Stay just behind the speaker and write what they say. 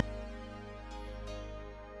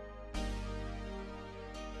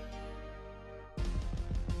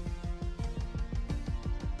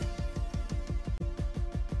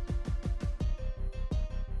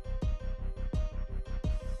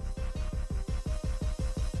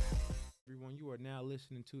now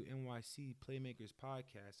listening to NYC Playmakers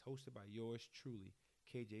Podcast, hosted by yours truly,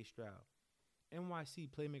 KJ Stroud. NYC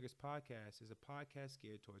Playmakers Podcast is a podcast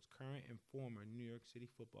geared towards current and former New York City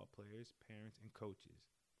football players, parents, and coaches.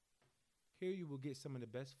 Here you will get some of the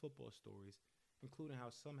best football stories, including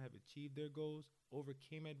how some have achieved their goals,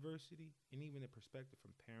 overcame adversity, and even the perspective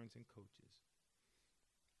from parents and coaches.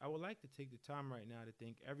 I would like to take the time right now to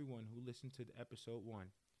thank everyone who listened to the episode 1,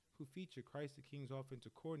 who featured Christ the King's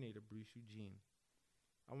offensive coordinator, Bruce Eugene.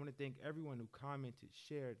 I want to thank everyone who commented,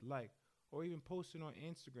 shared, liked, or even posted on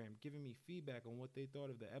Instagram, giving me feedback on what they thought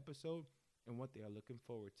of the episode and what they are looking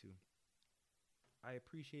forward to. I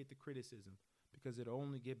appreciate the criticism because it'll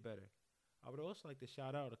only get better. I would also like to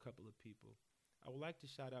shout out a couple of people. I would like to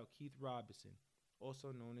shout out Keith Robinson,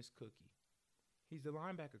 also known as Cookie. He's the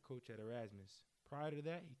linebacker coach at Erasmus. Prior to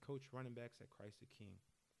that, he coached running backs at Christ the King.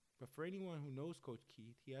 But for anyone who knows Coach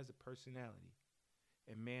Keith, he has a personality.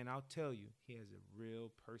 And man, I'll tell you, he has a real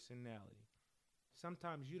personality.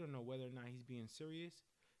 Sometimes you don't know whether or not he's being serious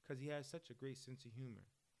because he has such a great sense of humor.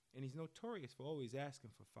 And he's notorious for always asking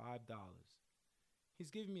for $5. He's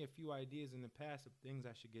given me a few ideas in the past of things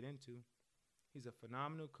I should get into. He's a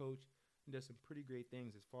phenomenal coach and does some pretty great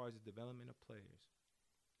things as far as the development of players.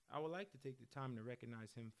 I would like to take the time to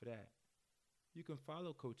recognize him for that. You can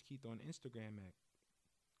follow Coach Keith on Instagram at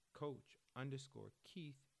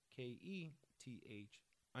Coach_Keith,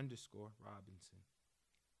 KETH_Robinson.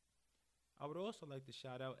 I would also like to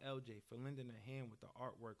shout out LJ for lending a hand with the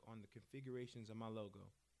artwork on the configurations of my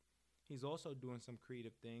logo. He's also doing some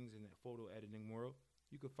creative things in the photo editing world.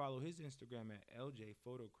 You can follow his Instagram at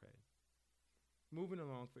LJPhotocred. Moving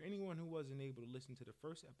along, for anyone who wasn't able to listen to the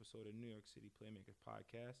first episode of New York City Playmakers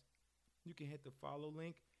Podcast, you can hit the follow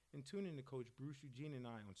link and tune in to Coach Bruce Eugene and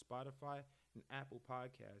I on Spotify and Apple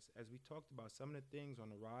Podcasts as we talked about some of the things on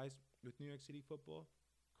the rise with New York City football,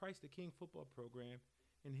 Christ the King football program,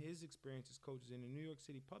 and his experience as coaches in the New York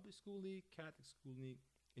City Public School League, Catholic School League,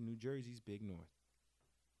 and New Jersey's Big North.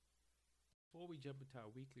 Before we jump into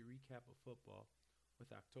our weekly recap of football,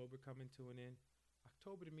 with October coming to an end,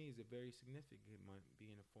 October to me is a very significant month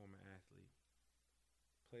being a former athlete.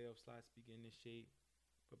 Playoff slots begin to shape.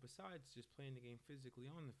 But besides just playing the game physically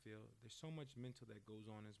on the field, there's so much mental that goes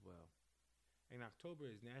on as well. And October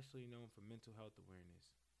is nationally known for mental health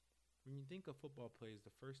awareness. When you think of football players,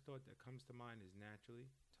 the first thought that comes to mind is naturally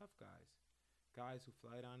tough guys. Guys who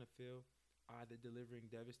fly down the field, either delivering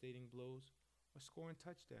devastating blows or scoring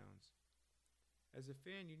touchdowns. As a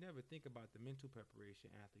fan, you never think about the mental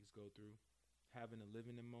preparation athletes go through, having to live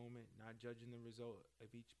in the moment, not judging the result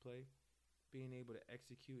of each play, being able to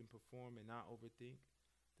execute and perform and not overthink.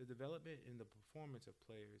 The development and the performance of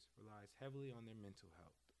players relies heavily on their mental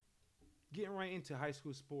health. Getting right into high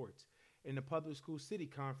school sports. In the Public School City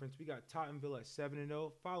Conference, we got Tottenville at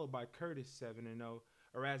 7-0, followed by Curtis 7-0,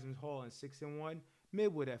 Erasmus Hall at 6-1,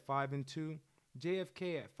 Midwood at 5-2,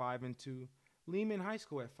 JFK at 5-2, Lehman High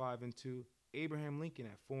School at 5-2, Abraham Lincoln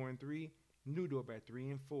at 4-3, Newdorp at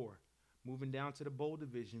 3-4. Moving down to the Bowl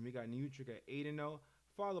Division, we got New Utrecht at 8-0,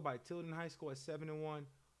 followed by Tilden High School at 7-1.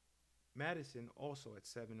 Madison also at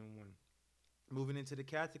 7-1. Moving into the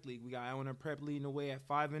Catholic League, we got Eleanor Prep leading the way at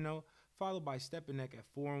 5-0, followed by Stepinac at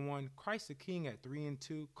 4-1, Christ the King at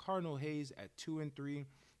 3-2, Cardinal Hayes at 2-3,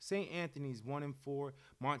 St. Anthony's 1-4,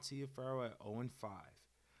 Montefiore at 0-5.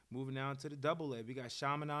 Moving down to the Double A, we got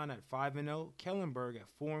Chaminade at 5-0, Kellenberg at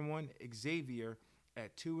 4-1, Xavier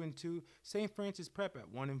at 2-2, St. Francis Prep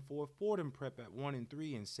at 1-4, Fordham Prep at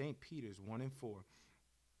 1-3, and St. Peter's 1-4.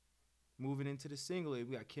 Moving into the Single A,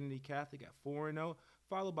 we got Kennedy Catholic at 4-0,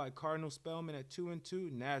 followed by Cardinal Spellman at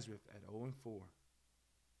 2-2, Nazareth at 0-4.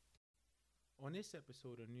 On this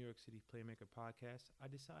episode of New York City Playmaker Podcast, I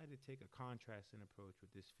decided to take a contrasting approach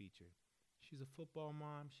with this feature. She's a football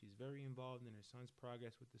mom. She's very involved in her son's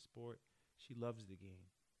progress with the sport. She loves the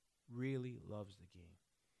game, really loves the game.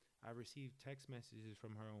 I received text messages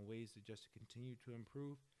from her on ways to just continue to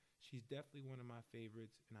improve. She's definitely one of my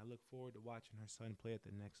favorites, and I look forward to watching her son play at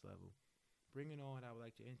the next level. Bringing on, I would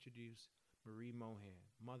like to introduce Marie Mohan,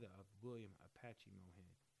 mother of William Apache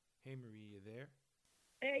Mohan. Hey, Marie, you there?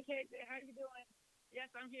 Hey, KJ, how you doing?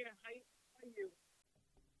 Yes, I'm here. How are you?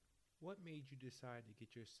 What made you decide to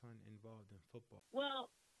get your son involved in football?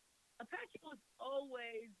 Well, Apache was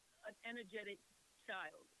always an energetic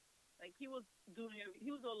child. Like he was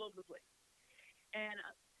all over the place. And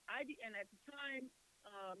at the time,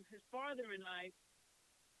 his father and I,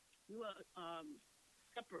 we were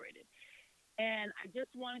separated. And I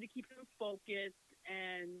just wanted to keep him focused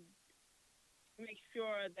and make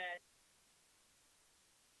sure that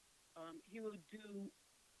he will do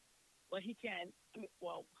what he can.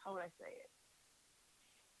 Well, how would I say it?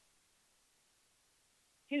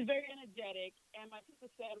 He's very energetic. And my sister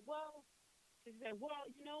said, you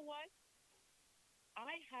know what?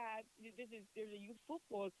 There's a youth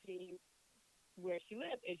football team where she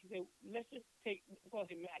lived. And she said, let's just take, call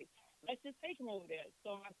him Maddie. Let's just take him over there.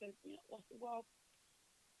 So I said, well,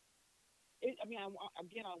 I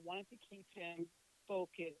wanted to keep him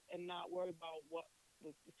focused and not worry about what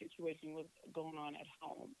the situation was going on at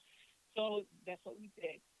home. So that's what we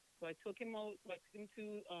did. So I took him over. So I took him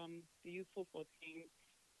to the youth football team.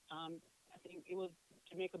 I think it was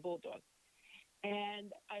Jamaica Bulldogs.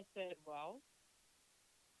 And I said, well,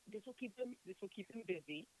 this will keep him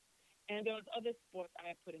busy. And there was other sports I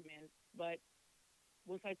had put him in, but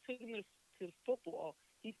once I took him to football,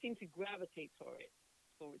 he seemed to gravitate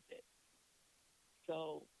towards it.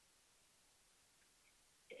 So,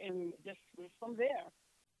 and just from there.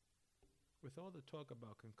 With all the talk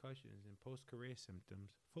about concussions and post-career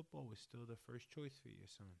symptoms, football was still the first choice for your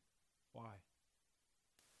son. Why?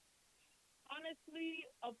 Honestly,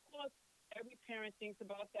 of course, every parent thinks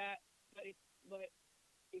about that, but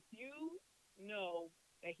if you know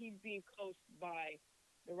that he's being coached by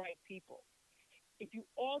the right people, if you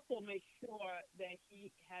also make sure that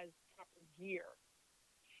he has proper gear,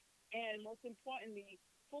 and most importantly,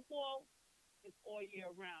 football is all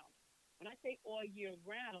year round. When I say all year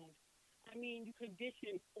round, I mean you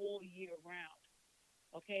condition all year round,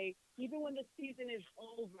 okay? Even when the season is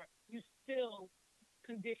over, you still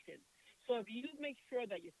condition. So if you make sure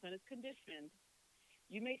that your son is conditioned,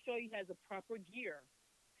 you make sure he has the proper gear,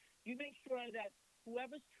 you make sure that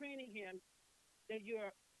whoever's training him, that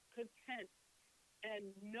you're content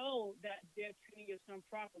and know that they're training your son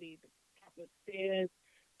properly, the proper stairs,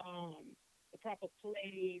 the proper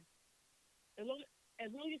plays. As long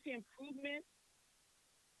as you see improvement,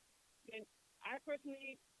 then I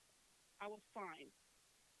personally, I was fine.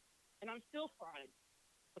 And I'm still fine.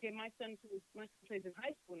 Okay, my son plays in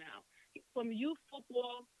high school now. From youth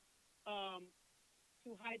football to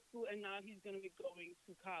high school, and now he's going to be going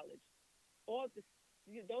to college.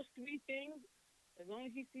 Those three things, as long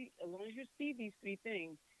as you see these three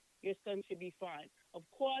things, your son should be fine. Of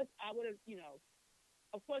course,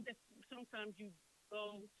 sometimes you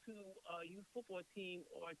go to a youth football team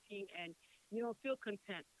or a team and you don't feel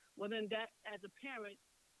content. Well, then that, as a parent,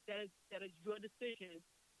 that is your decision,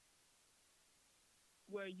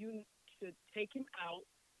 where you should take him out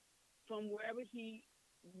from wherever he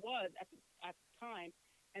was at the time,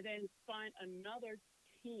 and then find another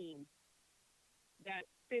team that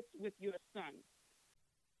fits with your son.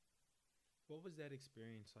 What was that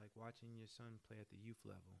experience like, watching your son play at the youth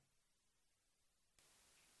level?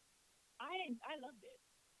 I loved it.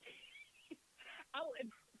 I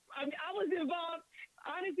was involved.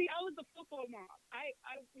 Honestly, I was a football mom. I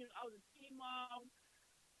was a team mom.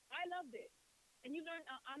 I loved it. And you learn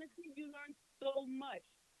so much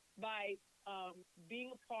by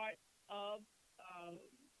being a part of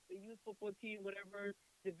the youth football team, whatever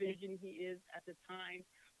division he is at the time.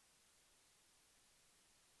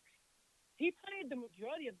 He played the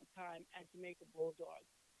majority of the time at Jamaica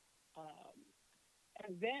Bulldogs.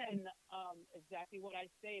 And then, exactly what I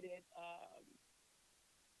stated,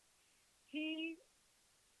 we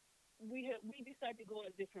decided to go a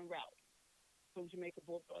different route from Jamaica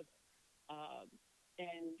Bulldogs.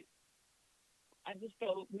 And we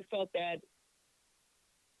felt that,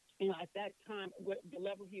 at that time, the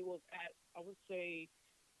level he was at, I would say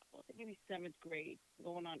maybe 7th grade,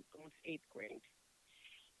 going to 8th grade.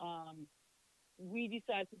 We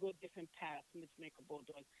decided to go a different path from the Jamaica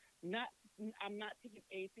Bulldogs. I'm not taking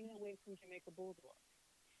anything away from Jamaica Bulldogs.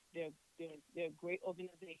 They're a great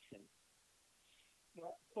organization.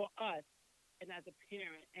 But for us, and as a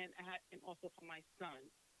parent, and also for my son,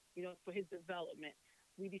 for his development,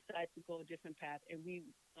 we decided to go a different path, and we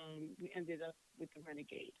ended up with the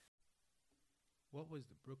Renegades. What was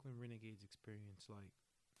the Brooklyn Renegades experience like?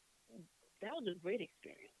 That was a great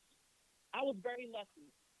experience. I was very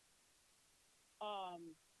lucky.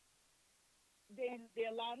 They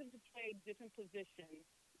allowed him to play different positions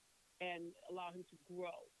and allow him to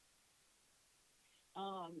grow.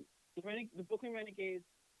 The Brooklyn Renegades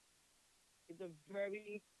is a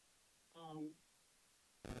very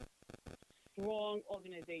strong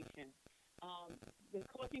organization. The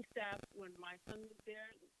coaching staff, when my son was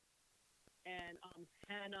there, and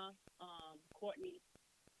Hannah, Courtney,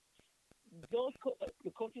 the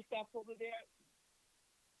coaching staff over there,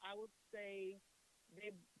 I would say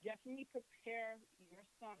they definitely prepare your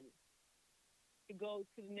son to go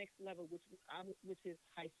to the next level, which is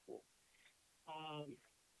high school.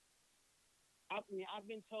 I've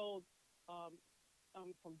been told from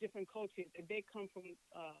different coaches that they come from.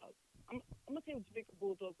 I'm gonna say Jamaica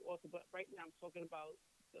Bulldogs also, but right now I'm talking about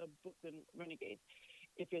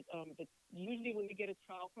they get a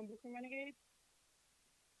trial from Brooklyn Renegades,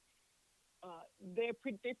 they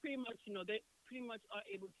pretty much, they pretty much are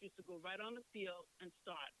able just to go right on the field and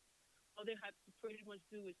start. All they have to pretty much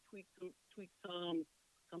do is tweak some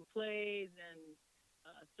plays and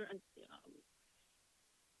certain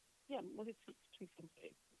mostly tweak some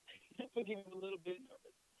plays. Forgive me, a little bit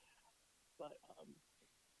nervous, but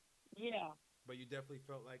yeah. But you definitely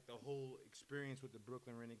felt like the whole experience with the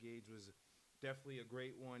Brooklyn Renegades was definitely a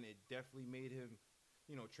great one. It definitely made him,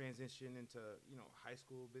 transition into, high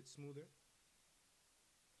school a bit smoother.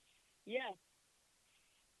 Yeah.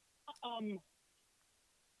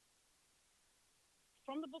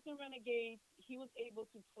 From the Brooklyn Renegades, he was able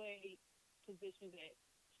to play positions that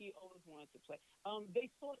he always wanted to play.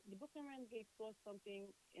 The Brooklyn Renegades saw something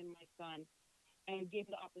in my son and gave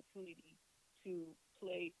him the opportunity to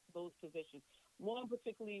play those positions, more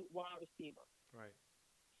particularly wide receiver. Right.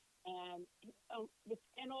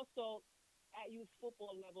 And also at youth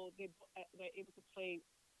football level, they're able to play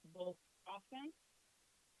both offense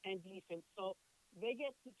and defense. So they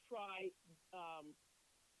get to try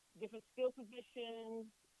different skill positions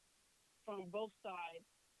from both sides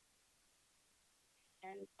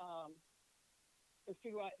and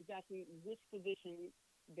figure out exactly which position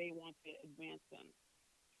they want to advance in,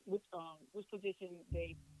 which position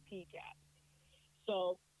they peak at.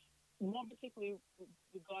 So more particularly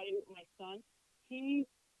regarding my son, he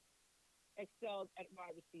excelled at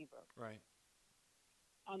wide receiver. Right.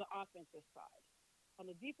 On the offensive side. On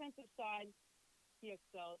the defensive side, he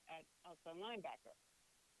excelled at outside linebacker.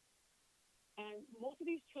 And most of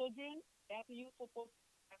these children, after youth football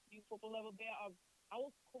level, I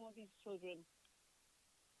would call these children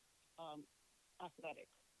athletic.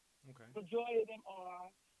 Okay. Majority of them are.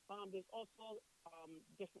 There's also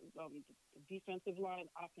different defensive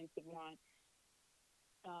line, offensive line.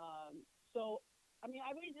 So, I mean,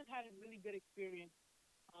 I really just had a really good experience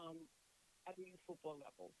at the youth football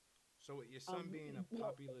level. So, with your son being a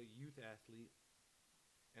popular youth athlete,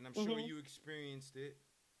 and I'm sure you experienced it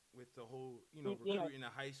with the whole, recruiting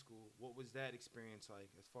to high school. What was that experience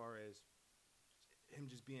like as far as him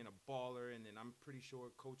just being a baller, and then I'm pretty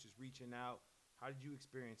sure coaches reaching out? How did you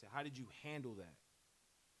experience it? How did you handle that?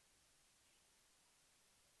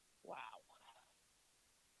 Wow.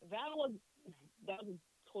 That was a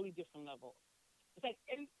totally different level. It's like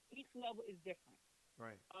each level is different.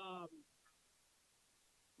 Right.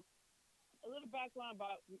 A little background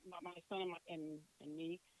about my son and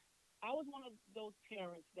me. I was one of those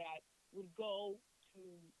parents that would go to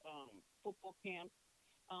football camps,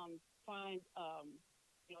 find,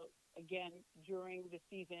 again, during the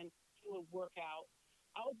season, he would work out.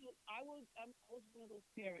 I was one of those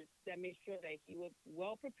parents that made sure that he was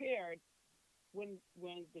well prepared when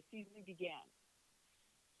the season began.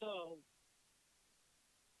 So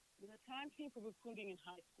when the time came for recruiting in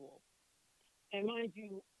high school, and mind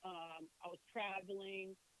you, I was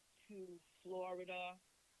traveling to Florida.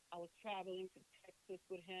 I was traveling to Texas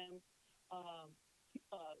with him.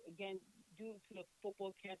 Again, due to the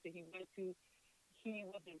football camp that he went to, he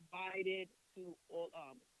was invited to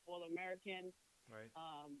All-American. Right.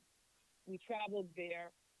 We traveled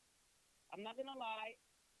there. I'm not gonna lie,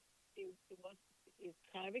 it's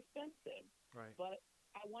kind of expensive. Right. But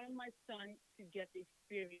I wanted my son to get the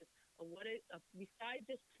experience of what it. Besides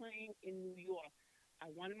just playing in New York,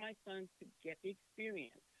 I wanted my son to get the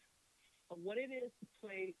experience of what it is to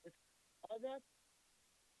play with other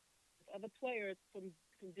players from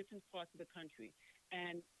different parts of the country.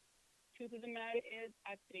 And truth of the matter is,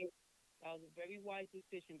 I think that was a very wise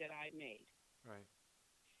decision that I made. Right.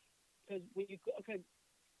 Because when you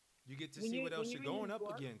get to see what else you're going up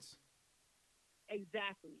against.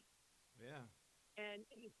 Exactly. Yeah. And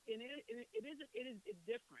it's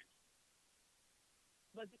different.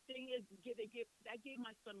 But the thing is, that gave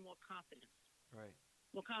my son more confidence. Right.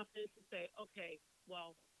 More confidence to say, okay,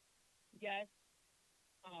 well, yes,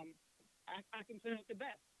 I can play with the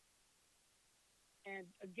best. And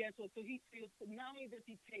again, so he feels, not only does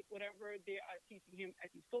he take whatever they are teaching him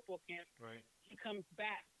at these football camps, right, he comes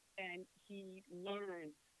back and he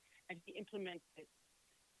learns and he implements it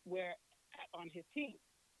on his team.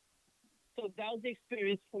 So that was the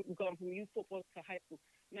experience from going from youth football to high school.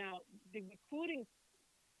 Now, the recruiting,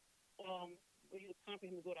 when it was time for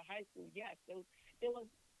him to go to high school, yes, there was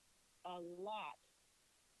a lot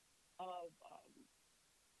of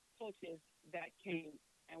coaches that came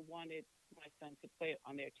and wanted my son to play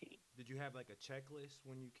on their team. Did you have like a checklist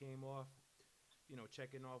when you came off,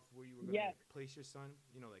 checking off where you were going to place your son?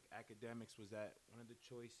 Like academics, was that one of the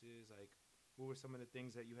choices? Like, what were some of the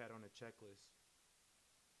things that you had on the checklist?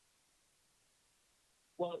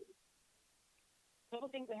 Well, couple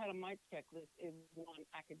things I had on my checklist is one,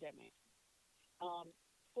 academics.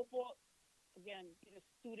 Football, again, he's a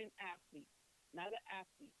student athlete, not an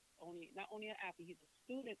athlete. Not only an athlete, he's a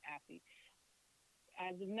student athlete.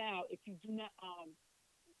 As of now, if you do not,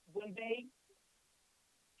 when they,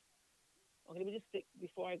 okay, let me just think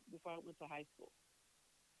before I went to high school.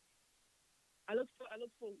 I look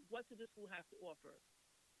for what does the school have to offer.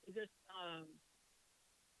 Is there, are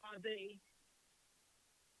they?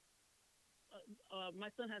 My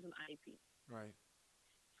son has an IEP, Right.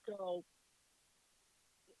 so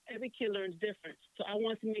every kid learns different. So I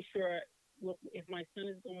want to make sure if my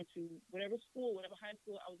son is going to whatever school, whatever high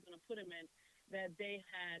school I was going to put him in, that they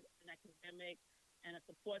had an academic and a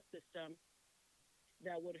support system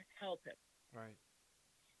that would help him. Right.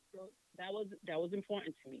 So that was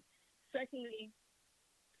important to me. Secondly,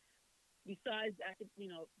 besides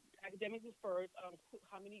academics is first.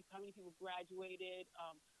 How many people graduated?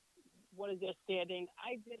 What is their standing?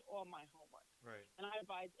 I did all my homework, Right. and I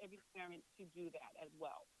advise every parent to do that as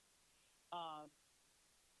well.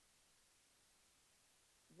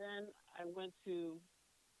 Then I went to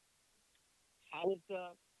how was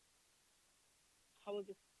the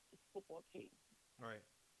football team? Right.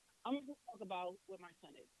 I'm going to talk about what my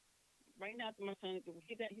son is. Right now, my son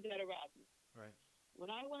he's at Erasmus. Right.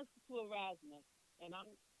 When I went to Erasmus, and I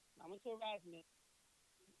went to Erasmus,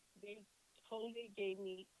 they totally gave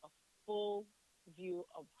me a full view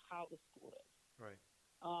of how the school is. Right.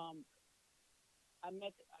 I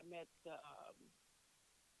met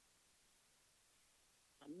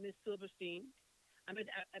Miss Silverstein. I met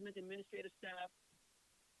the administrative staff.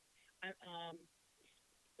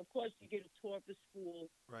 Of course, you get a tour of the school.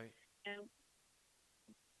 Right. And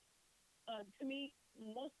to me,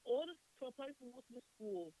 most of the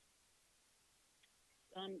schools,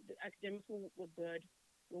 the academics were good.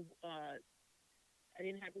 I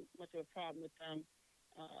didn't have much of a problem with them.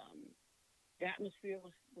 The atmosphere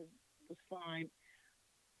was fine.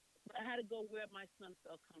 But I had to go where my son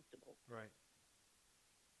felt comfortable. Right.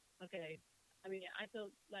 Okay. I mean, I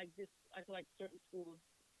felt like certain schools.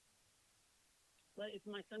 But if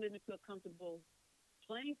my son didn't feel comfortable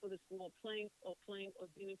playing for the school, or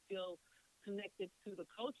didn't feel connected to the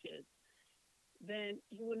coaches, then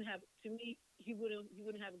he wouldn't have. To me, he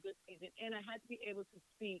wouldn't have a good season. And I had to be able to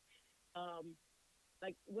speak.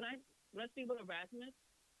 Like when I speak about Erasmus,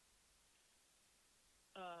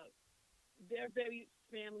 they're very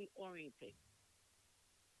family oriented,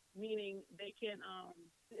 meaning they can.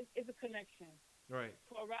 It's a connection. Right.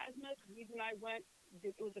 For Erasmus, the reason I went,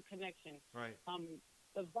 it was a connection. Right.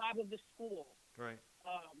 The vibe of the school. Right.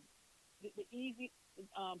 The easy,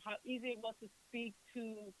 how easy it was to speak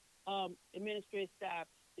to administrative staff,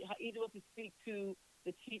 how easy it was to speak to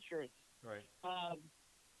the teachers. Right. How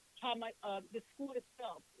the school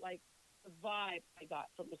itself, like the vibe I got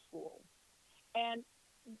from the school, and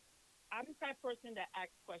I'm the type of person that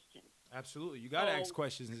asks questions. Absolutely, you got to ask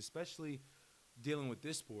questions, especially dealing with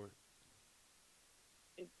this sport.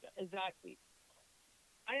 Exactly.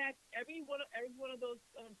 I asked every one of those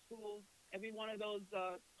schools, every one of those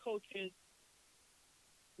coaches,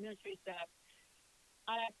 administrative staff.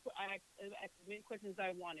 I asked as many questions as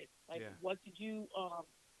I wanted. Like, what did you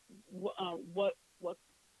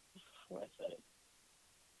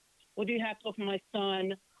what do you have to offer my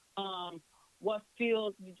son? What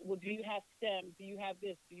field? Do you have STEM? Do you have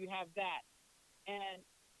this? Do you have that? And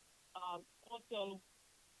also,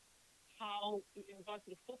 how in regards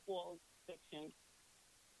to the football section,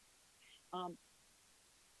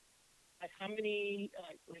 like how many,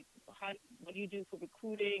 what do you do for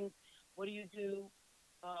recruiting? What do you do?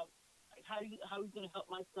 How are you going to help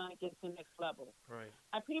my son get to the next level? Right.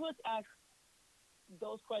 I pretty much asked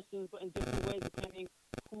those questions, but in different ways depending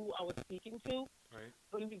who I was speaking to. Right.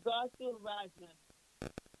 But in regards to Erasmus,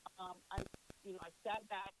 I sat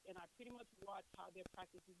back and I pretty much watched how their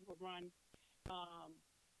practices were run.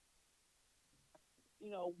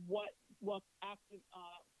 What after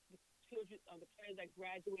the children, the players that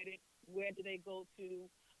graduated, where do they go to?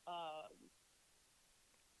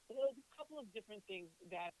 There was a couple of different things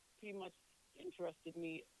that pretty much interested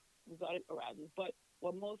me regarding Erasmus. But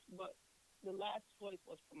the last choice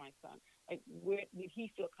was for my son. Like, where did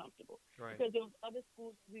he feel comfortable? Right. Because there was other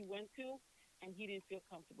schools we went to, and he didn't feel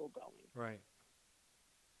comfortable going. Right.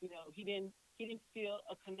 He didn't feel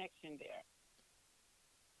a connection there.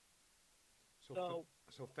 So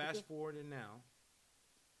fast forward to now,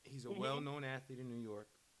 he's a well-known athlete in New York,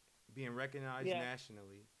 being recognized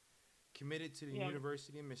nationally, committed to the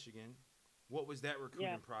University of Michigan. What was that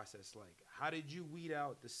recruiting process like? How did you weed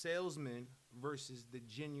out the salesmen versus the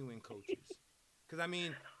genuine coaches? Because, I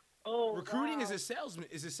mean, Oh, Recruiting wow. is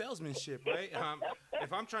a salesmanship, right?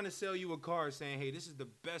 If I'm trying to sell you a car, saying, "Hey, this is the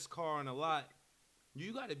best car on the lot,"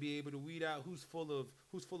 you got to be able to weed out who's full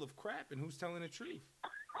of crap and who's telling the truth.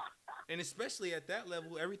 And especially at that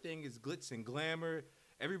level, everything is glitz and glamour.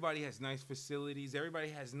 Everybody has nice facilities. Everybody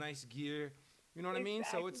has nice gear. You know what I mean?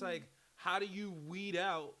 So it's Exactly. like, how do you weed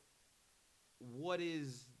out what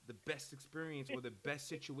is the best experience or the best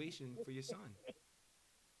situation for your son?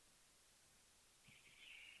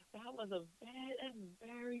 That's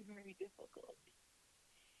very, very difficult.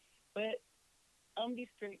 But I'm be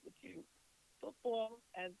straight with you. Football,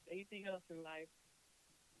 as anything else in life,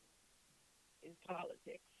 is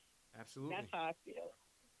politics. That's Absolutely. how I feel.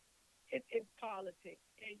 It's politics,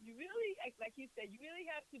 and you really, like you said, you really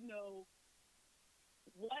have to know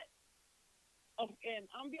what. And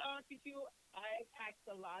I'm gonna be honest with you. I asked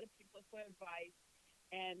a lot of people for advice,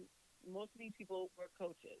 and most of these people were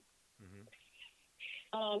coaches. Hmm.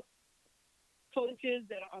 Um, Coaches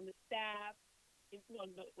that are on the staff. Well,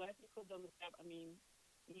 no, when I say coaches on the staff, I mean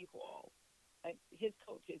equal, like his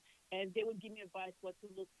coaches, and they would give me advice what to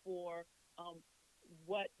look for,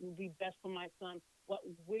 what would be best for my son,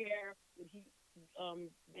 where would he,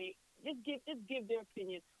 they just give their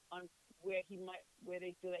opinion on where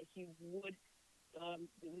they feel that he would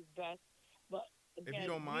do his best. But If you again,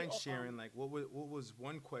 don't mind sharing, like, what was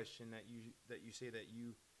one question that you say that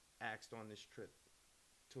you asked on this trip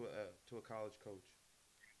to a college coach?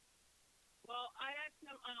 well, I asked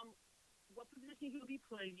him what position he'll be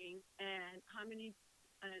playing and how many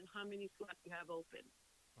slots you have open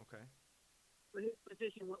Okay. for his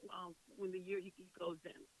position when the year he goes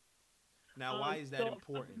in. Now, why is that So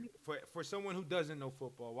important for someone who doesn't know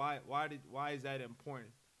football? Why is that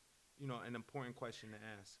important? You know, an important question to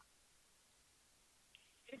ask.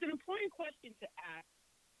 it's an important question to ask.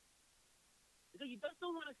 So you just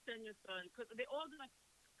don't want to send your son because they're all gonna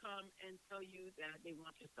come and tell you that they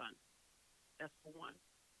want your son. That's for one.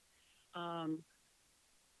 Um,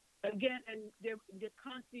 Again, and they're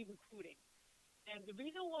constantly recruiting. And the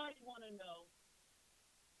reason why you want to know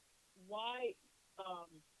why,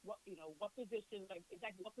 what position, like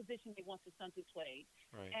exactly what position they want your son to play,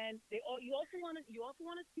 Right. and you also want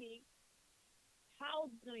to see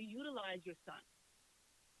how they're going to utilize your son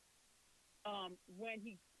when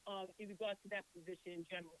he in regards to that position in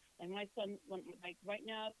general. And my son, like right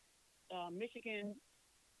now, Michigan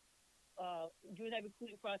during that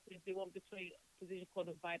recruiting process, they want to play a position called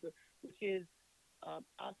a Viper, which is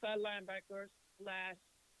outside linebacker slash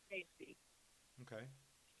safety. Okay.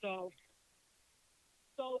 So,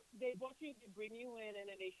 so they bring you in and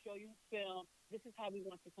then they show you film. This is how we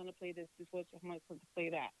want your son to play this. This is what you want your son to play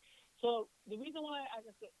that. So the reason why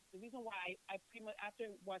I pretty much after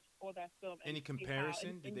watch all that film and Any see how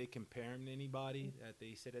comparison? Did they compare him to anybody that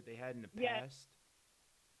they said that they had in the yes, past?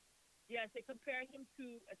 yes, they compared him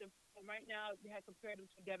to right now they had compared him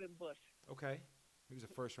to Devin Bush Okay. He was a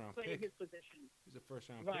first round playing pick. his position. He was a first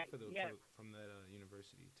round pick Right. Yes. from that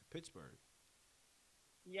university to Pittsburgh.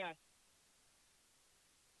 Yes.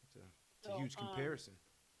 It's a So, huge comparison.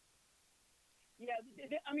 yeah,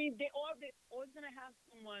 I mean, they're always gonna have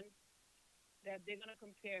someone that they're gonna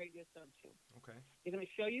compare your son to. Okay. They're gonna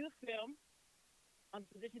show you the film on the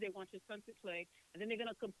position they want your son to play, and then they're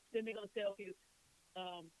gonna say, okay,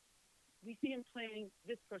 um, we see him playing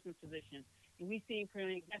this person's position, and we see him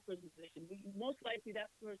playing that person's position. Most likely,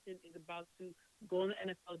 that person is about to go in the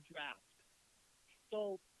NFL draft.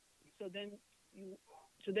 So, so then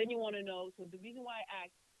you want to know. So the reason why I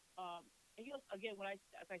asked, and again,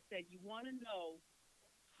 as I said, you want to know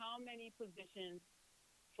how many positions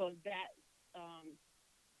for that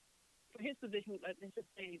for his position. Let's just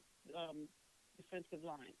say defensive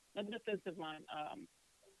line, not defensive line,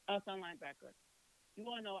 outside linebacker. You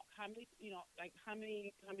want to know how many,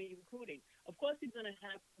 how many recruiting. Of course, he's gonna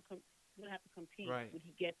have to compete Right. when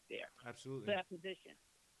he gets there Absolutely. for that position.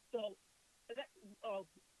 So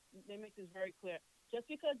they make this very clear. Just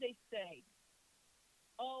because they say,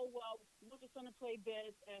 "Oh well, we're just gonna play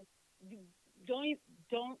this," and you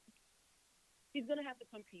don't, he's gonna have to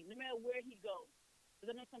compete no matter where he goes.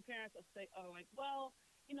 Because I know some parents will say, "Oh, like, well,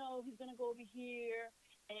 he's gonna go over here,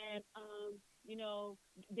 and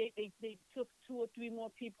they took two or three more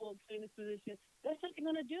people to in this position." That's what they're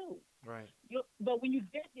gonna do. Right. But when you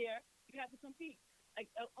get there, you have to compete. Like,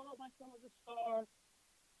 oh, my son was a star.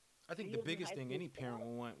 I think He the was in biggest high thing school any parent star.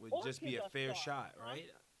 would want would All just be kids a are fair stars, shot, huh? right?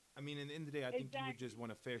 I mean, in the end of the day, I think you would just Exactly.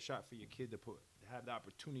 want a fair shot for your kid to have the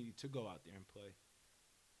opportunity to go out there and play.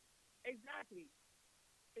 Exactly.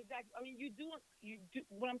 Exactly. I mean, you do.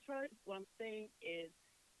 What I'm saying is,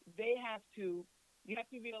 you have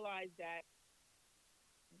to realize that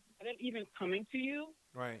them even coming to you,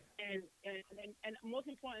 Right. and most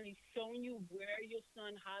importantly, showing you where your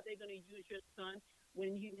son, how they're going to use your son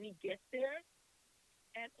when he gets there,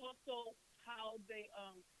 and also how they're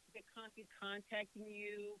constantly contacting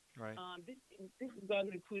you. Right. This is going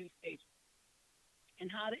to the recruiting stage,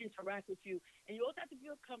 and how to interact with you. And you also have to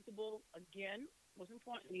feel comfortable, again, most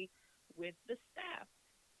importantly, with the staff.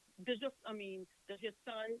 Does your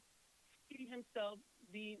son see himself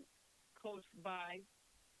being coached by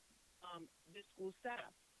the school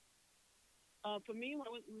staff? For me,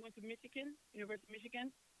 when we went to Michigan, University of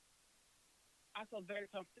Michigan, I felt very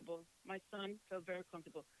comfortable. My son felt very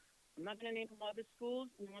comfortable. I'm not going to name some other schools.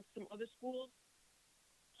 We went to some other schools.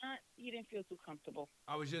 He didn't feel too comfortable.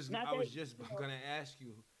 I was just gonna ask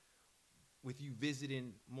you, with you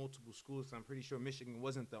visiting multiple schools, I'm pretty sure Michigan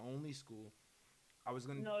wasn't the only school. I was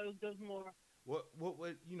gonna. No, there's more.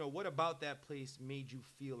 What about that place made you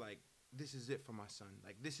feel like this is it for my son?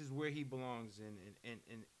 Like this is where he belongs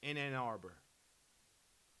in Ann Arbor.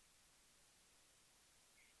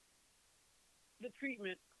 The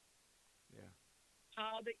treatment. Yeah.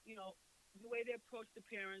 How the way they approach the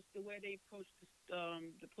parents, the way they approach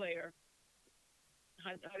the player,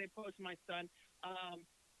 how they approach my son,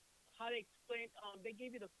 how they explain. They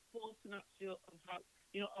gave you the full synopsis of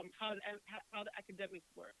how the academics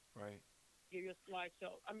work. Right. Give you a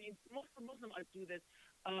slideshow. I mean, most of them do this.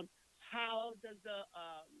 How does the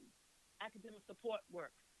academic support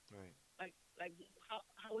work? Right. Like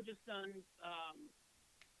how would your son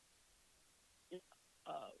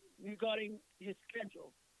regarding his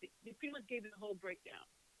schedule? They pretty much gave you the whole breakdown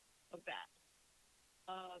of that.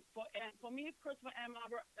 For me, personally, Ann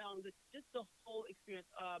Arbor, just the whole experience.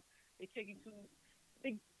 They take you to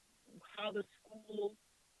how the school,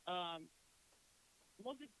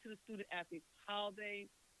 mostly to the student athletes,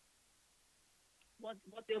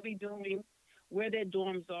 what they'll be doing, where their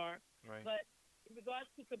dorms are. Right. But in regards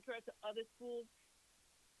to compared to other schools,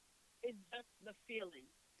 it's just the feeling.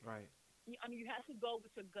 Right. I mean, you have to go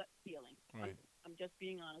with your gut feeling. Right. I'm just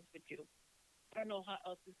being honest with you. I don't know how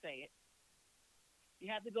else to say it. You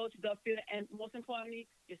have to go to gut feeling, and most importantly,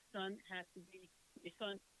 your son.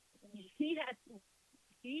 He has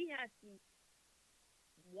to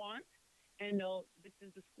want and know this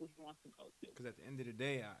is the school he wants to go to. Because at the end of the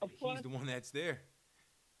day, course, he's the one that's there.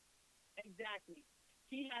 Exactly.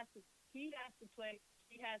 He has to play.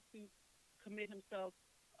 He has to commit himself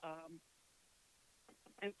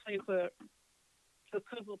and play for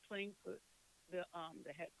playing for the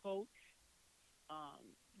head coach.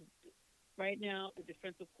 Right now, the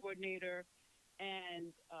defensive coordinator,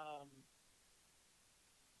 and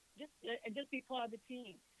just be part of the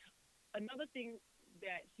team. Another thing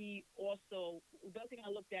that the other thing I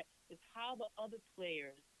looked at is how the other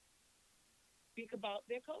players speak about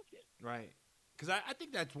their coaches. Right. Because I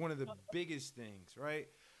think that's one of the biggest things, right?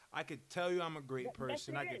 I could tell you I'm a great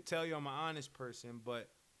person. I could tell you I'm an honest person, but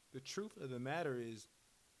the truth of the matter is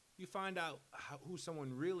you find out who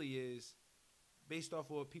someone really is based off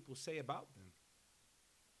of what people say about them.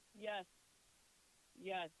 Yes.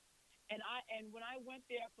 And when I went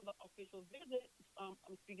there for the official visit,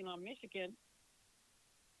 I'm speaking on Michigan.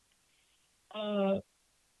 I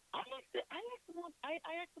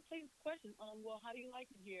asked the players questions. Well, how do you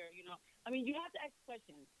like it here? I mean, you have to ask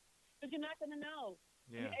questions because you're not going to know.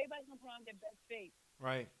 Yeah. I mean, everybody's going to put on their best face.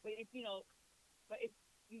 Right. But if you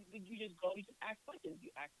just go, you just ask questions.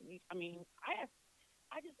 You ask me. I mean, I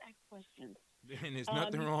just ask questions. And there's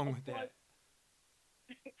nothing wrong with that.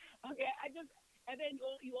 Okay, and then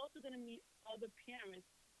you're also going to meet other parents.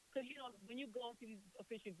 Because, when you go to these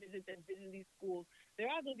official visits and visiting these schools,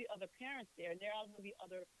 there are going to be other parents there, and there are going to be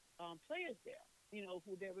other players there,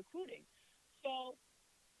 who they're recruiting. So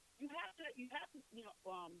you have to, if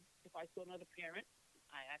I saw another parent,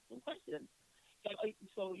 I ask them questions.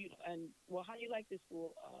 So how do you like this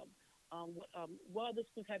school? What other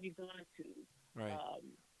schools have you gone to? Right.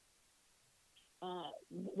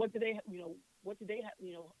 What do they have? What do they have?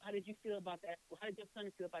 How did you feel about that school? How did your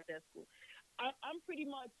son feel about that school? I'm pretty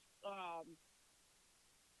much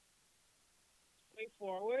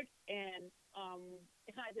straightforward, and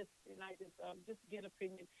I just get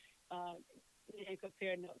opinion and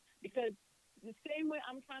compare notes, because the same way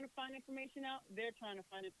I'm trying to find information out, they're trying to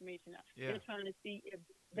find information out. Yeah. They're trying to see if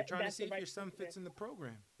they're trying to see if right your son fits in the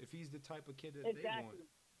program, if he's the type of kid that they want.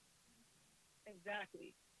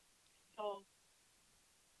 Exactly. So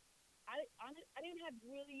I didn't have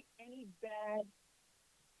really any bad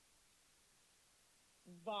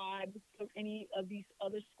vibes from any of these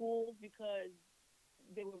other schools, because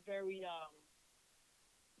they were very,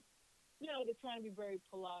 they're trying to be very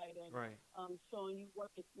polite and right. Showing you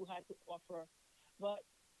what the school had to offer. But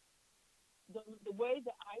way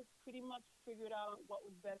that I pretty much figured out what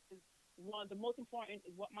was best is one. The most important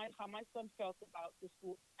is how my son felt about the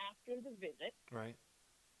school after the visit, Right.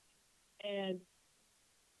 and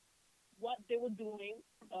what they were doing,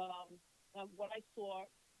 and what I saw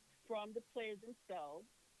from the players themselves,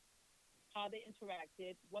 how they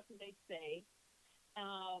interacted, what did they say,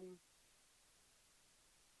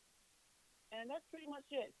 and that's pretty much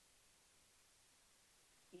it.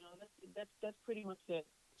 That's pretty much it.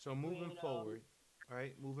 So moving mean, forward,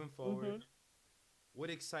 right? Moving forward, what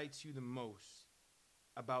excites you the most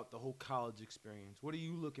about the whole college experience? What are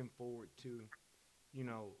you looking forward to,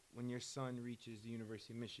 when your son reaches the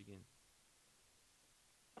University of Michigan?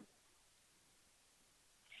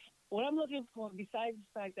 What I'm looking for, besides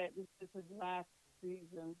the fact that this is his last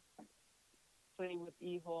season playing with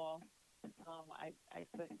E Hall, I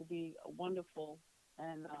expect to be wonderful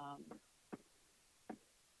and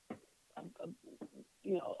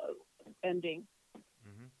ending.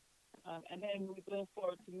 And then we're going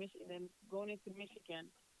forward to Michigan, then going into Michigan.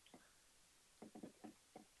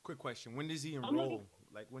 Quick question: when does he enroll?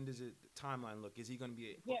 Like, when does the timeline look? Is he going to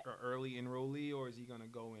be an early enrollee, or is he going to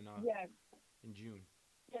go in in June?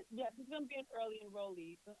 Yes, he's going to be an early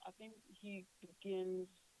enrollee. I think he begins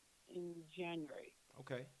in January.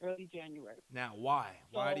 Okay. Early January. Now, why?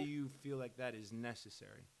 Why do you feel like that is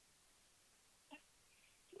necessary?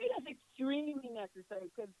 To me, that's extremely necessary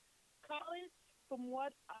because college, from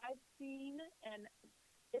what I've seen, and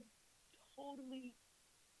it's totally,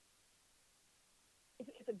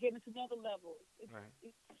 it's another level.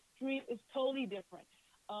 It's totally different.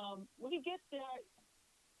 When he gets there,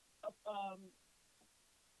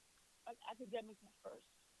 academics is first.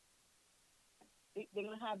 They're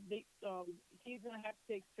gonna have he's gonna have to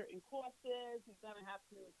take certain courses. He's gonna have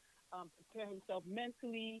to prepare himself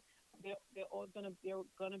mentally. They're gonna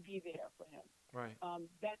be there for him. Right.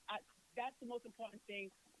 That's the most important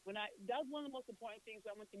thing. That's one of the most important things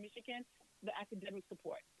when I went to Michigan, the academic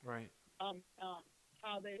support. Right.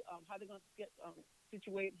 How they're gonna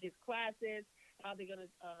situate his classes. How they're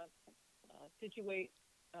gonna situate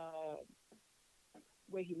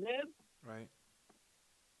where he lives. Right.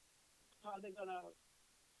 How they're going to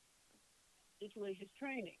situate his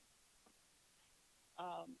training.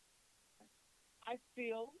 I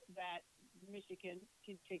feel that Michigan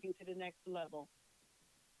can take him to the next level.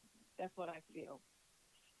 That's what I feel.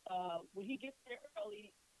 When he gets there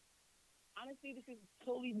early, honestly, this is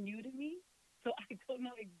totally new to me, so I don't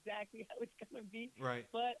know exactly how it's going to be. Right.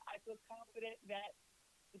 But I feel confident that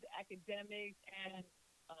with the academics and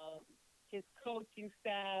his coaching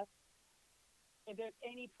staff, if there's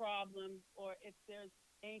any problems or if there's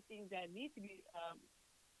anything that needs to be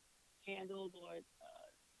handled or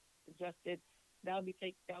adjusted, that will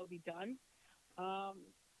be done.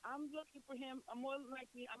 I'm looking for him. I'm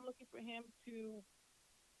looking for him to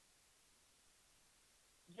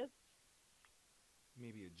just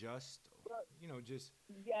maybe adjust. Just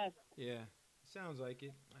yes. Yeah, sounds like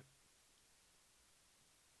it.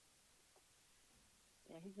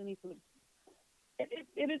 Yeah, he's gonna need to.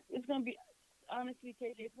 It's gonna be. Honestly,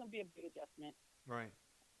 KJ, it's going to be a big adjustment. Right.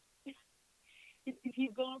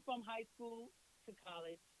 He's going from high school to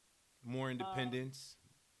college. More independence,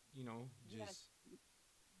 you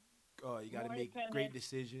got to make great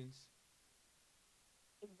decisions.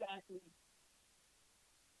 Exactly.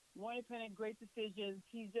 More independent, great decisions.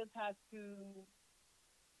 He just has to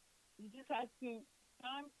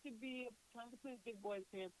time to put his big boy's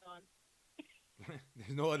pants on.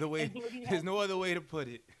 There's no other way. There's no other way to put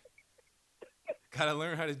it. Gotta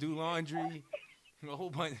learn how to do laundry. A whole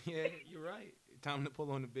bunch. Yeah, you're right. Time to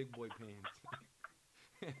pull on the big boy pants.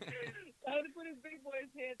 Time to put his big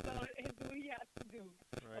boy's pants on and do what he has to do.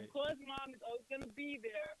 Right. Of course, mom is always gonna be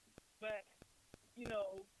there, but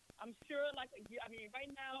I'm sure.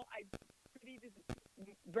 Right now, this is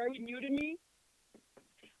very new to me.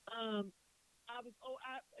 As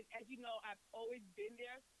you know, I've always been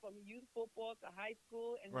there from youth football to high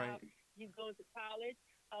school, and now he's going to college.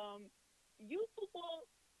 Youth football,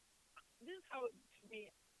 this is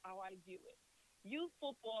how I view it. Youth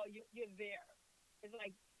football, you're there. It's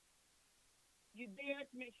like you're there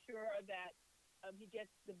to make sure that he gets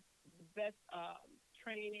the best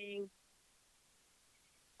training,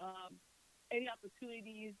 any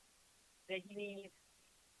opportunities that he needs.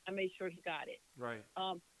 I make sure he got it. Right.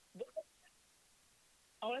 I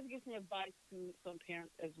want to give some advice to some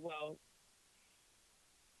parents as well.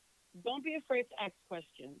 Don't be afraid to ask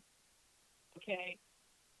questions. Okay,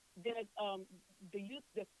 there's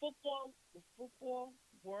the football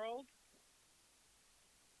world,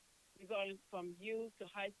 regarding from youth to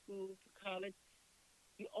high school to college.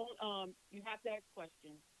 You have to ask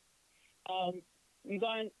questions. You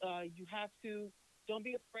have to. Don't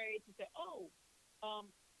be afraid to say, "Oh,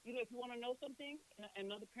 if you want to know something and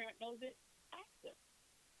another parent knows it, ask them."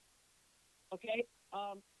 Okay.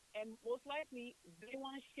 And most likely they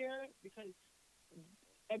want to share it because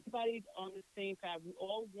everybody's on the same path. We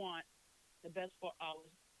all want the best for our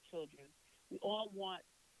children. We all want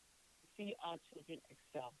to see our children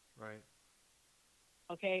excel. Right.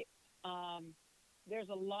 Okay. There's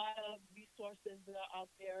a lot of resources that are out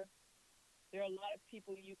there. There are a lot of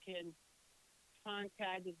people you can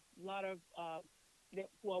contact. There's a lot of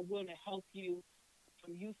who are willing to help you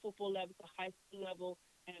from youth football level to high school level,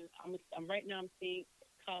 and I'm right now I'm seeing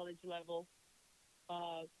college level.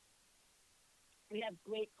 Uh, we have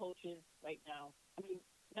great coaches right now. I mean,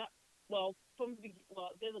 not well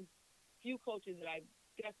there's a few coaches that I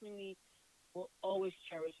definitely will always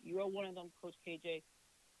cherish. You're one of them, Coach KJ.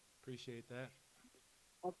 Appreciate that.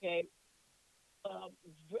 Okay. Um,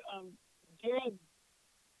 they're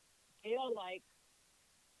they're like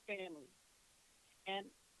family, and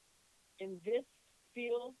in this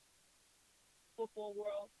field, football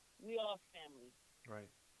world, we are family. Right.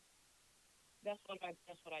 That's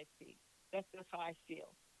what I see. That's how I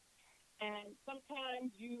feel. And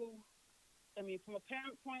sometimes from a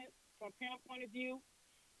parent point of view,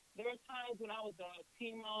 there are times when I was a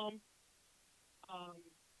teen mom, um,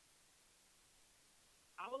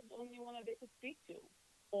 I was the only one that they could speak to,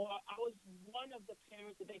 or I was one of the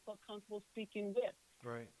parents that they felt comfortable speaking with.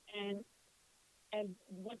 Right. And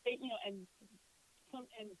what they and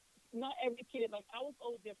not every kid, like I was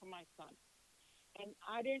always there for my son, and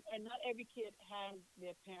not every kid has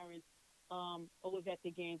their parents always at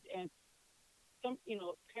the games, and some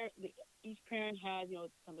each parent has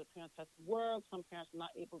some of the parents have to work, some parents are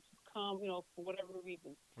not able to come for whatever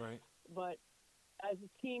reason. Right. But as a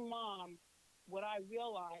teen mom, what I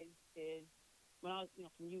realized is when I was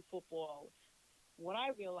from youth football, what I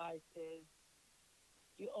realized is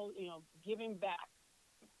giving back,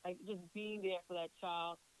 like just being there for that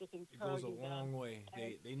child, just It goes a encouraging them. long way.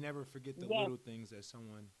 And They never forget the yes, little things that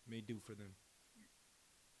someone may do for them.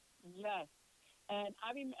 yes. And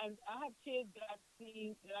and I have kids that I've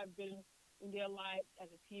seen that I've been in their life as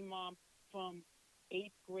a teen mom from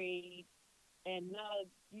eighth grade, and now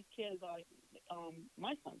these kids are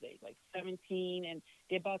my son's age, like 17, and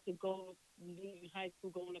they're about to go leaving high school,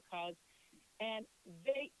 going to college, and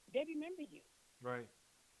they remember you, Right.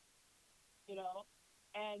 you know.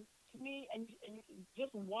 And to me, and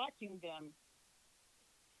just watching them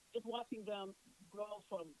grow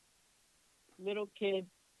from little kids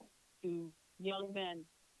to young men,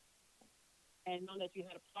 and know that you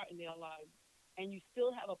had a part in their lives, and you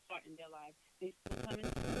still have a part in their lives. They still come in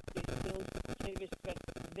school, they still pay respect,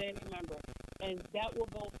 they remember. And that will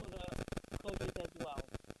go for the coaches as well.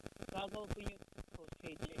 That'll go for you, Coach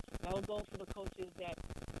KJ. That'll go for the coaches that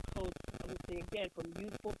coach, I would say again, from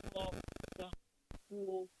youth football to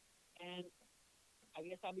school, and I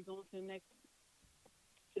guess I'll be going to the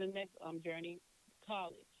next journey,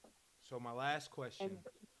 college. So my last question: And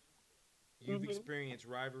you've mhm, experienced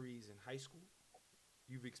rivalries in high school.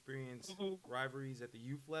 You've experienced mhm, rivalries at the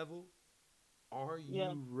youth level. Are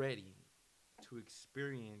yeah. you ready to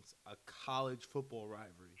experience a college football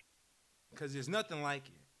rivalry? Because there's nothing like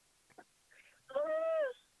it.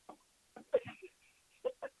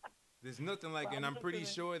 There's nothing like it. Well, And I'm I'm pretty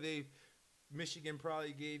listening. sure Michigan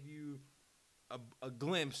probably gave you a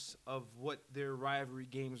glimpse of what their rivalry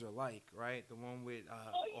games are like, right? The one with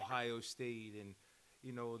Oh Ohio State and,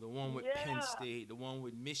 the one with Penn yeah, State, the one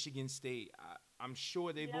with Michigan State. I'm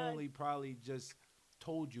sure they've yeah, only probably just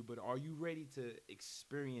told you, but are you ready to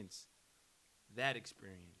experience that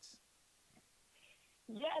experience?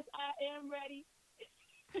 yes, I am ready.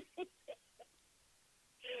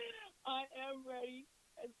 I am ready.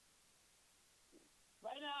 And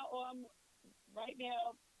right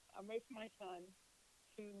now, I'm ready for my son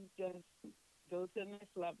to just go to the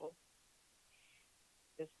next level.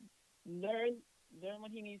 Just learn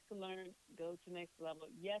what he needs to learn. Go to the next level.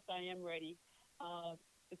 Yes, I am ready.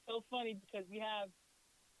 It's so funny because we have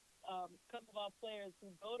a couple of our players who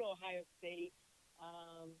go to Ohio State,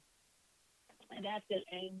 um, and that's it.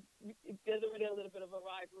 And there's already a little bit of a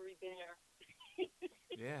rivalry there.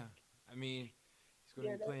 Yeah, I mean, he's going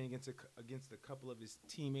to Yeah, be playing against a couple of his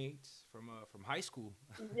teammates from high school.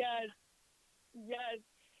 yes, yes,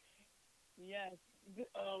 yes.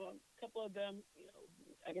 A couple of them,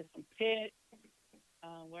 I guess from Pitt.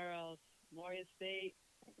 Where else? Morehead State,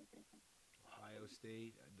 Ohio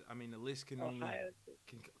State. I mean, the list Ohio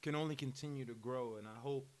State. can only continue to grow, and I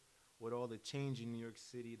hope with all the change in New York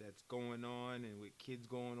City that's going on, and with kids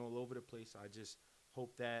going all over the place, I just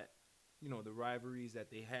hope that the rivalries that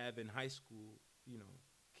they have in high school you know,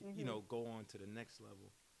 Mm-hmm. go on to the next level.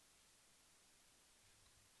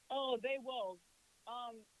 Oh, they will.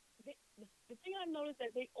 The thing I've noticed that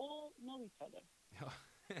they all know each other.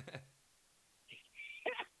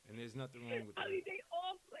 And there's nothing wrong with I that. mean, they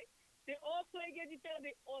all play against each other.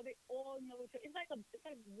 They all know each other. It's like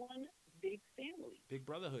one big family. Big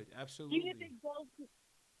brotherhood, Even if absolutely. they go,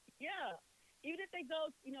 yeah. Even if they go,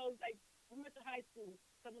 like we went to high school.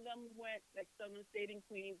 Some of them went, like some of them stayed in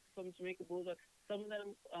Queens from Jamaica Bulldog. Some of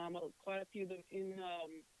them, quite a few of them in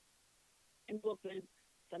Brooklyn.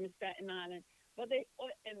 Some in Staten Island. But they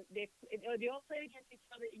all play against each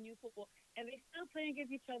other in youth football, and they still play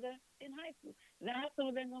against each other in high school. Now some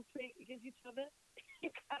of them gonna play against each other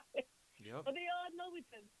in college, Yep. but they all know each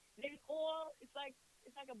other. They all it's like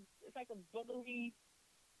a brotherly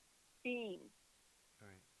theme,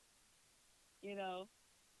 Right. you know.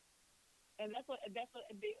 And that's what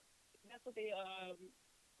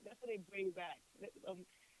they bring back.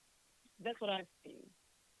 That's what I've seen.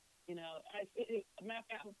 A matter of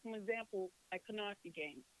fact, for example, like Canarsie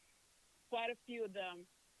games, quite a few of them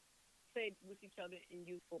played with each other in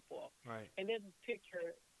youth football. Right. And there's a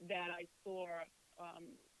picture that I saw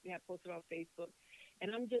they had posted on Facebook,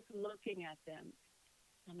 and I'm just looking at them.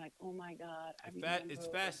 I'm like, oh my God, I remember. It's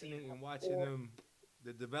fascinating watching them,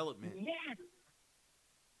 the development. Yes.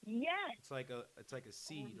 Yes. It's like a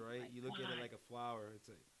seed, Oh right? my You look at it God. like a flower. It's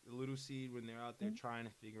a little seed when they're out there trying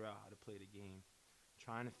to figure out how to play the game,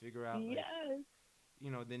 trying to figure out like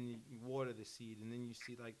Yes. then you water the seed, and then you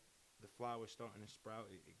see like the flower starting to sprout.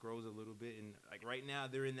 It grows a little bit, and like right now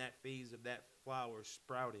they're in that phase of that flower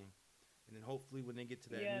sprouting, and then hopefully when they get to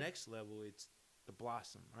that Yes. next level, it's the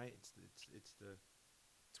blossom, right? It's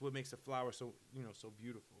what makes the flower so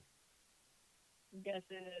beautiful. Yes,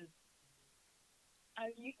 it is.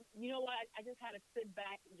 You know what? I just had to sit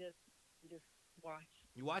back and just watch.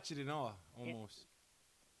 You watch it in awe Yeah. almost.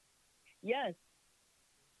 Yes,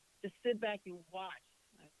 just sit back and watch.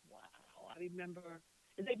 Like, wow, I remember.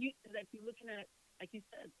 It's like you're looking at, like you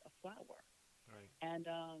said, a flower. Right.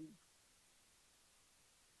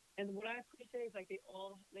 And what I appreciate is like they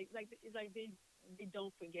all it's like they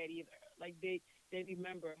don't forget either. Like they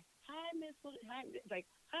remember. Hi, Miss. Hi, it's like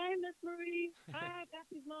hi, Miss Marie. Hi,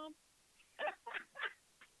 Patsy's mom.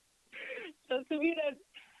 So to me, that's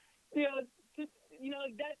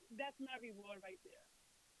that's my reward right there.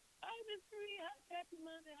 Hi, Miss Marie. Hi, Patsy,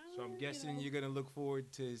 mom. So I'm guessing you're gonna look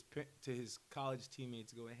forward to his college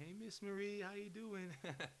teammates going, "Hey, Miss Marie, how you doing?"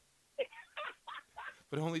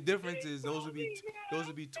 But the only difference is those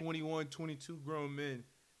would be 21, 22 grown men,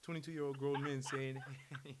 22-year-old grown men saying,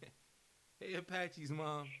 "Hey, Apache's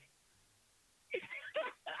mom."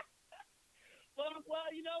 Well,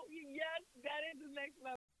 yes, that is the next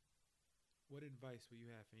level. What advice would you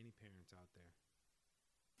have for any parents out there?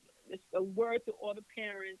 It's a word to all the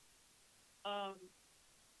parents. Um,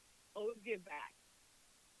 always give back,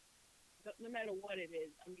 no matter what it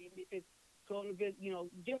is. I mean, if it's going to be,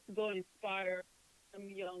 just to go and inspire some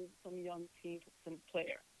young team, some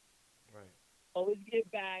player. Right. Always give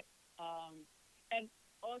back, and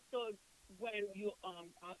also when you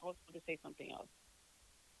I also want to say something else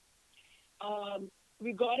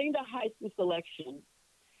regarding the high school selection.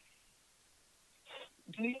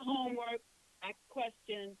 Do your homework, ask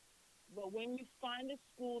questions, but when you find a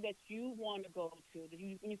school that you want to go to,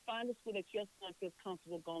 when you find a school that your son feels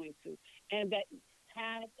comfortable going to, and that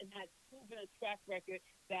has proven a track record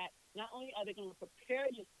that not only are they going to prepare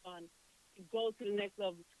your son to go to the next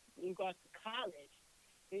level in regards to college,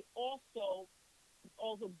 they also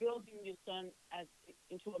building your son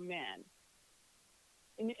into a man,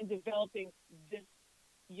 in developing this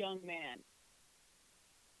young man.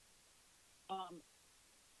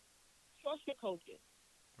 Trust your coaches.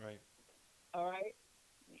 Right. All right,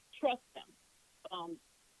 trust them.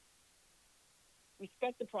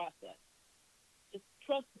 Respect the process. Just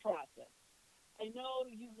trust the process. I know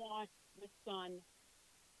you want your son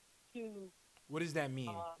to. What does that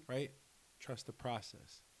mean, right? Trust the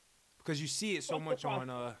process. Because you see it so Trust the much on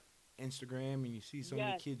process. Instagram, and you see so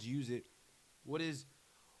many Yes. kids use it. What is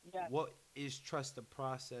Yes. trust the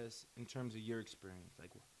process in terms of your experience?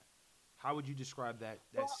 Like, how would you describe that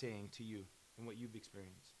Well, saying to you and what you've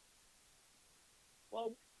experienced?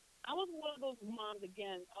 Well, I was one of those moms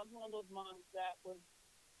again. I was one of those moms that was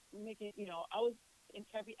making. I was in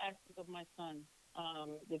every aspect of my son's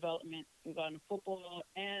development regarding football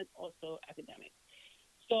and also academics.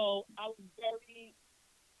 So I was very.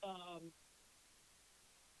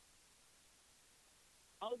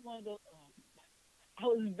 I was one of those. I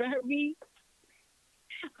was very.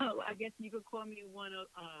 I guess you could call me one of.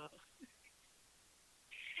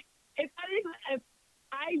 If I didn't,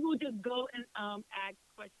 I will just go and ask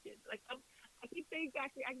questions. Like I keep saying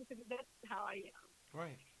exactly because that's how I am.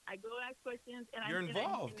 Right. I go ask questions, and You're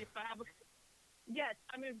involved. and if I have a yes,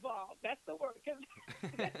 I'm involved. That's the word. Cause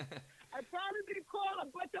I probably call a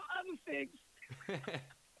bunch of other things.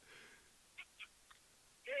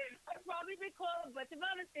 I probably recall a bunch of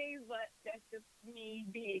other things, but that's just me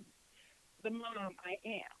being the mom I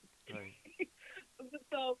am. Right.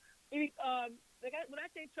 So, when I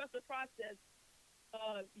say trust the process,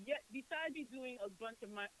 yet besides me doing a bunch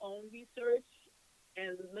of my own research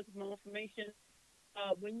and look for more information,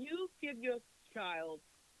 when you give your child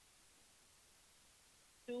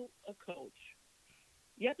to a coach,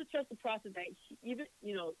 you have to trust the process that even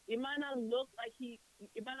it might not look like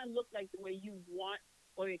the way you want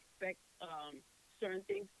or expect certain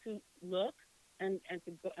things to look and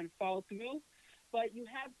to go and follow through, but you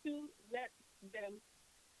have to let them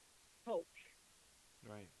coach.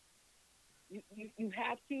 Right. You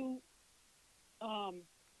have to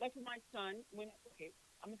like with my son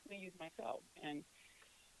I'm just going to use myself, and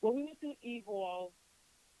when we went through Evolve,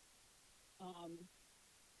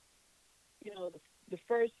 the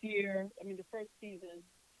first year, the first season,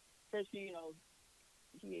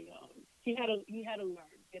 he had to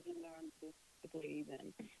learn. He had to learn the plays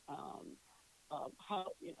and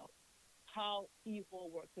how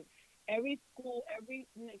Evolve works. So every school, every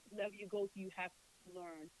next level you go to, you have to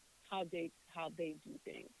learn how they do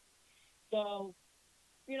things. So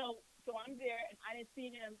so I'm there, and I didn't see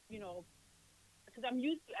him, because I'm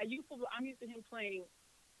used to him playing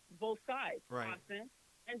both sides, right, offense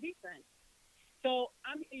and defense. So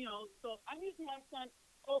I'm used to my son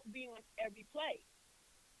being on every play.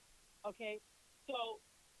 Okay, so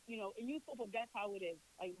in youth football, that's how it is.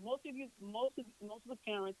 Like most of the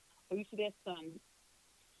parents are used to their son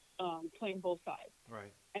playing both sides,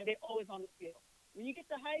 right, and they're always on the field. When you get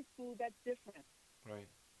to high school, that's different. Right.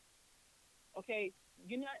 Okay,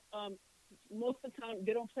 you're not. Most of the time,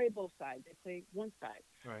 they don't play both sides; they play one side.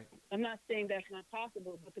 Right. I'm not saying that's not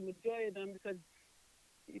possible, but the majority of them, because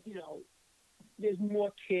there's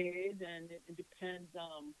more kids, and it depends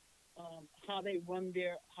how they run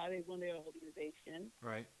their organization,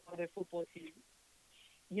 right, or their football team.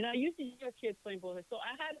 I used to hear kids playing both sides, so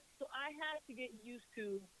I had to get used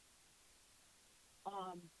to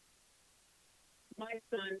my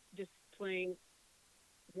son just playing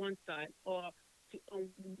one side, or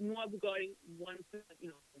more regarding one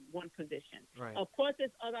position. Right. Of course,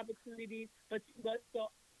 there's other opportunities, but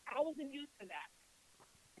so I wasn't used to that.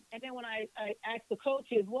 And then when I asked the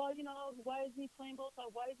coaches, well, why is he playing both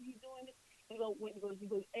sides? Why is he doing this? He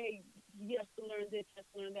goes, hey, he has to learn this, has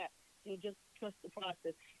to learn that. Just trust the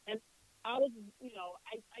process. And I was,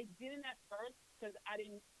 I didn't at first because I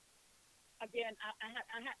didn't. Again,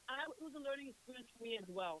 it was a learning experience for me as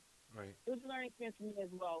well. Right. It was a learning experience for me as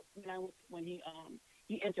well when he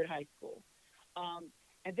entered high school.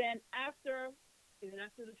 And then after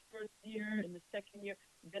the first year and the second year,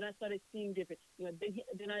 then I started seeing different.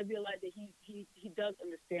 Then I realized that he does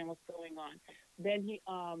understand what's going on. Then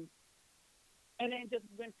and then just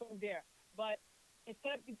went from there. But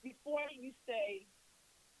instead, before you say,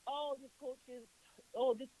 this coach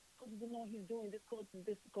doesn't know what he's doing. This coach is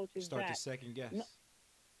that. Start to second guess. No.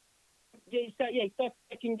 You start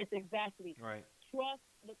second guess, exactly. Right. Trust.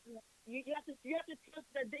 You have to trust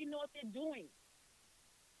that they know what they're doing.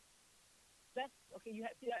 That's okay. You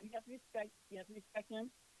have to respect. You have to respect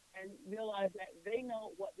them and realize that they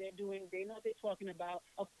know what they're doing. They know what they're talking about.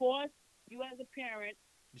 Of course, you as a parent,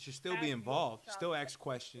 you should still be involved. Still ask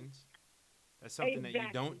questions. That's something that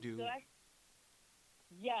you don't do. So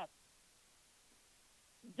yes.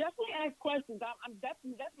 Definitely ask questions. That's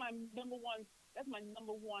my number one. That's my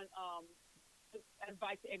number one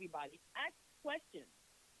advice to everybody. Ask questions.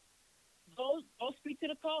 Go speak to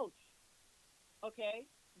the coach. Okay,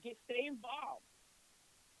 stay involved.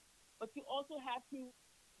 But you also have to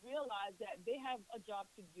realize that they have a job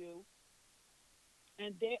to do,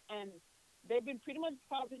 and they've been pretty much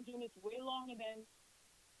probably doing this way longer than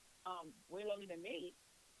me.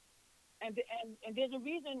 And there's a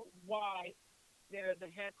reason why they're the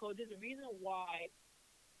head coach. There's a reason why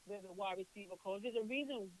they're the wide receiver coach. There's a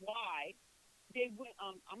reason why they win.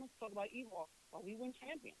 I'm going to talk about Evolve. Well, we win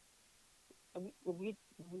champions. We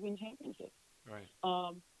win championships. Right.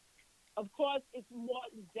 Of course, it's more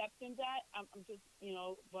in depth than that. I'm just,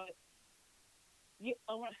 but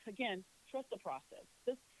again, trust the process.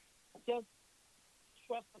 Just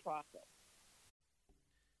trust the process.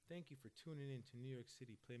 Thank you for tuning in to New York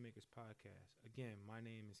City Playmakers Podcast. Again, my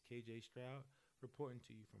name is KJ Stroud, reporting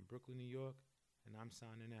to you from Brooklyn, New York, and I'm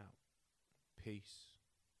signing out. Peace.